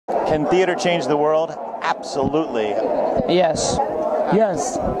Can theater change the world? Absolutely. Yes.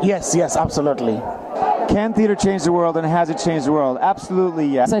 Yes, absolutely. Can theater change the world, and has it changed the world? Absolutely,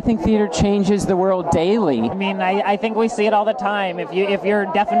 yes. I think theater changes the world daily. I mean, I think we see it all the time. If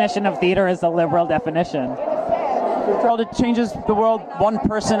your definition of theater is a liberal definition. It changes the world one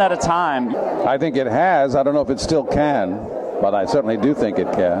person at a time. I think it has. I don't know if it still can, but I certainly do think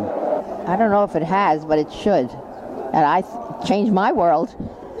it can. I don't know if it has, but it should. And changed my world.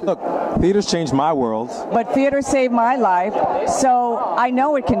 Look, theater's changed my world. But theater saved my life, so I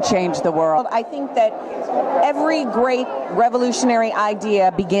know it can change the world. I think that every great revolutionary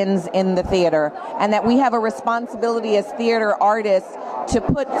idea begins in the theater, and that we have a responsibility as theater artists to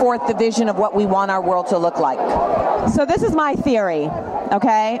put forth the vision of what we want our world to look like. So this is my theory,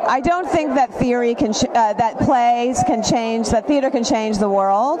 okay? I don't think that theory can, that plays can change, that theater can change the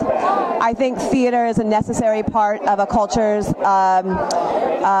world. I think theater is a necessary part of a culture's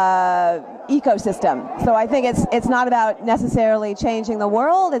ecosystem. So I think it's not about necessarily changing the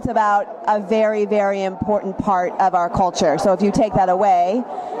world, it's about a very, very important part of our culture. So if you take that away,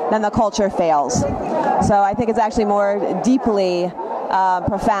 then the culture fails. So I think it's actually more deeply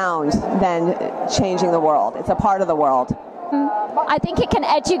profound than changing the world. It's a part of the world. I think it can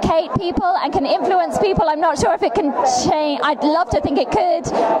educate people and can influence people. I'm not sure if it can change. I'd love to think it could,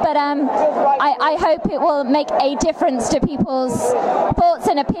 but I hope it will make a difference to people's thoughts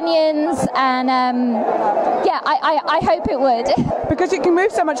and opinions, and I hope it would. Because it can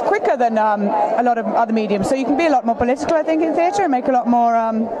move so much quicker than a lot of other mediums, so you can be a lot more political, I think, in theatre, and make a lot more,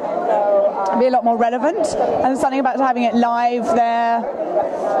 be a lot more relevant. And there's something about having it live there,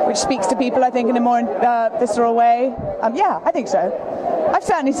 which speaks to people, I think, in a more visceral way. I think so. I've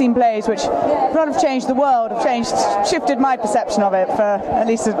certainly seen plays which not have changed the world, have shifted my perception of it for at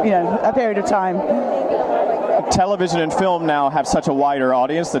least a period of time. Television and film now have such a wider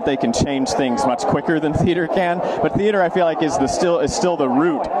audience that they can change things much quicker than theater can. But theater, I feel like, is still the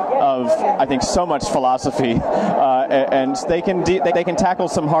root of, I think, so much philosophy, and they can tackle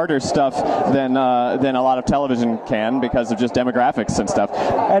some harder stuff than a lot of television can because of just demographics and stuff.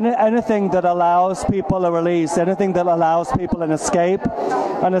 Anything that allows people a release, anything that allows people an escape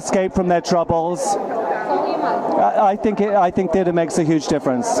from their troubles. I think theater makes a huge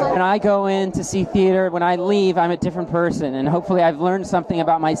difference. When I go in to see theater, when I leave, I'm a different person, and hopefully I've learned something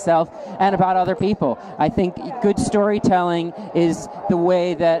about myself and about other people. I think good storytelling is the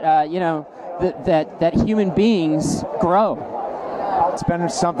way that that human beings grow. It's been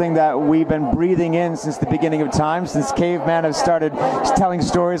something that we've been breathing in since the beginning of time, since cavemen have started telling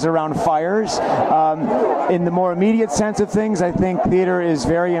stories around fires. In the more immediate sense of things, I think theater is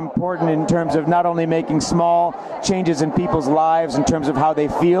very important in terms of not only making small changes in people's lives in terms of how they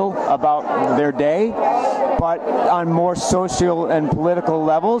feel about their day, but on more social and political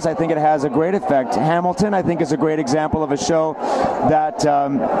levels, I think it has a great effect. Hamilton, I think, is a great example of a show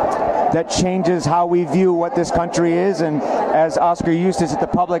that changes how we view what this country is, and as Oscar Eustis at the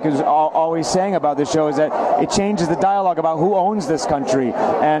Public is always saying about this show, is that it changes the dialogue about who owns this country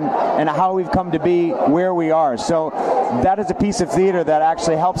and how we've come to be where we are. So that is a piece of theater that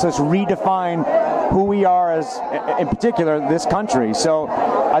actually helps us redefine who we are as, in particular, this country. So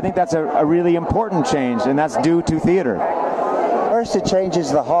I think that's a really important change, and that's due to theater. First, it changes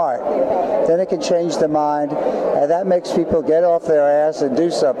the heart. Then it can change the mind, and that makes people get off their ass and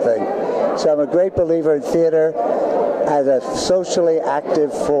do something. So I'm a great believer in theater as a socially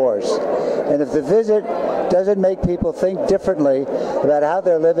active force. And if the visit doesn't make people think differently about how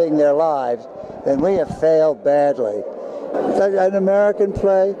they're living their lives, then we have failed badly. An American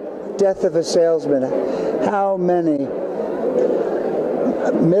play, Death of a Salesman. How many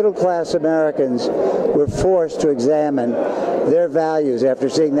middle-class Americans were forced to examine their values after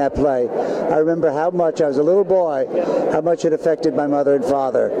seeing that play? I remember how much, I was a little boy, how much it affected my mother and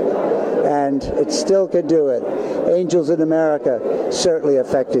father. And it still can do it. Angels in America certainly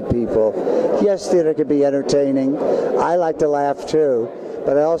affected people. Yes, theater can be entertaining. I like to laugh too,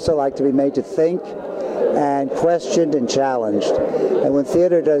 but I also like to be made to think and questioned and challenged. And when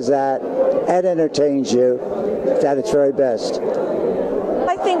theater does that and entertains you, it's at its very best.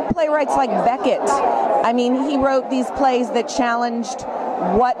 I think playwrights like Beckett, I mean, he wrote these plays that challenged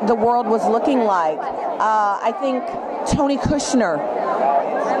what the world was looking like. I think Tony Kushner,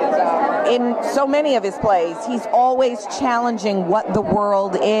 in so many of his plays, he's always challenging what the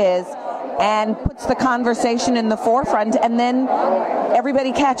world is and puts the conversation in the forefront, and then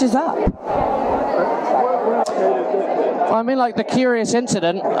everybody catches up. I mean, like The Curious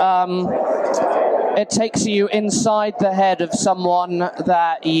Incident, it takes you inside the head of someone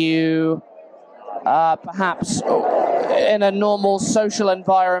that you perhaps in a normal social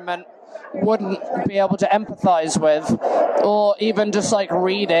environment wouldn't be able to empathize with, or even just like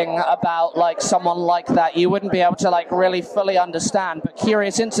reading about like someone like that, you wouldn't be able to like really fully understand. But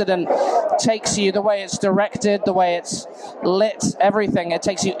Curious Incident takes you, the way it's directed, the way it's lit, everything, it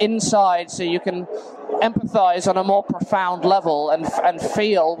takes you inside so you can empathize on a more profound level and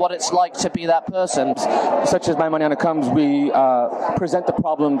feel what it's like to be that person. Such as My Money on It Comes, we present the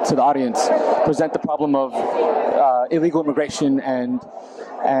problem to the audience, present the problem of illegal immigration and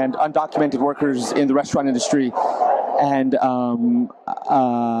undocumented workers in the restaurant industry, and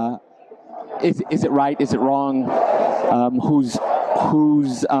is it right? Is it wrong? Who's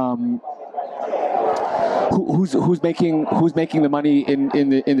making the money in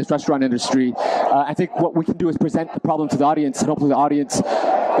this restaurant industry? I think what we can do is present the problem to the audience, and hopefully the audience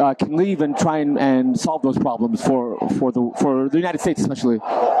can leave and try and solve those problems for the United States especially.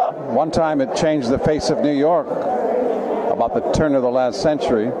 One time it changed the face of New York about the turn of the last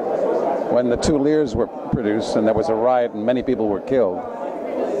century, when the 2 Lears were produced and there was a riot and many people were killed.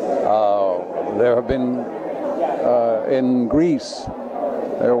 There have been in Greece,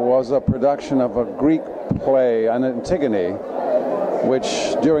 there was a production of a Greek play, an Antigone,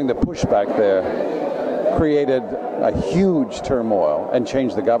 which during the pushback there created a huge turmoil and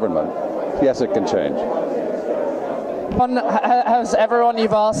changed the government. Yes, it can change. Has everyone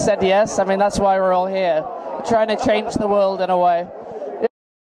you've asked said yes? I mean, that's why we're all here. We're trying to change the world in a way.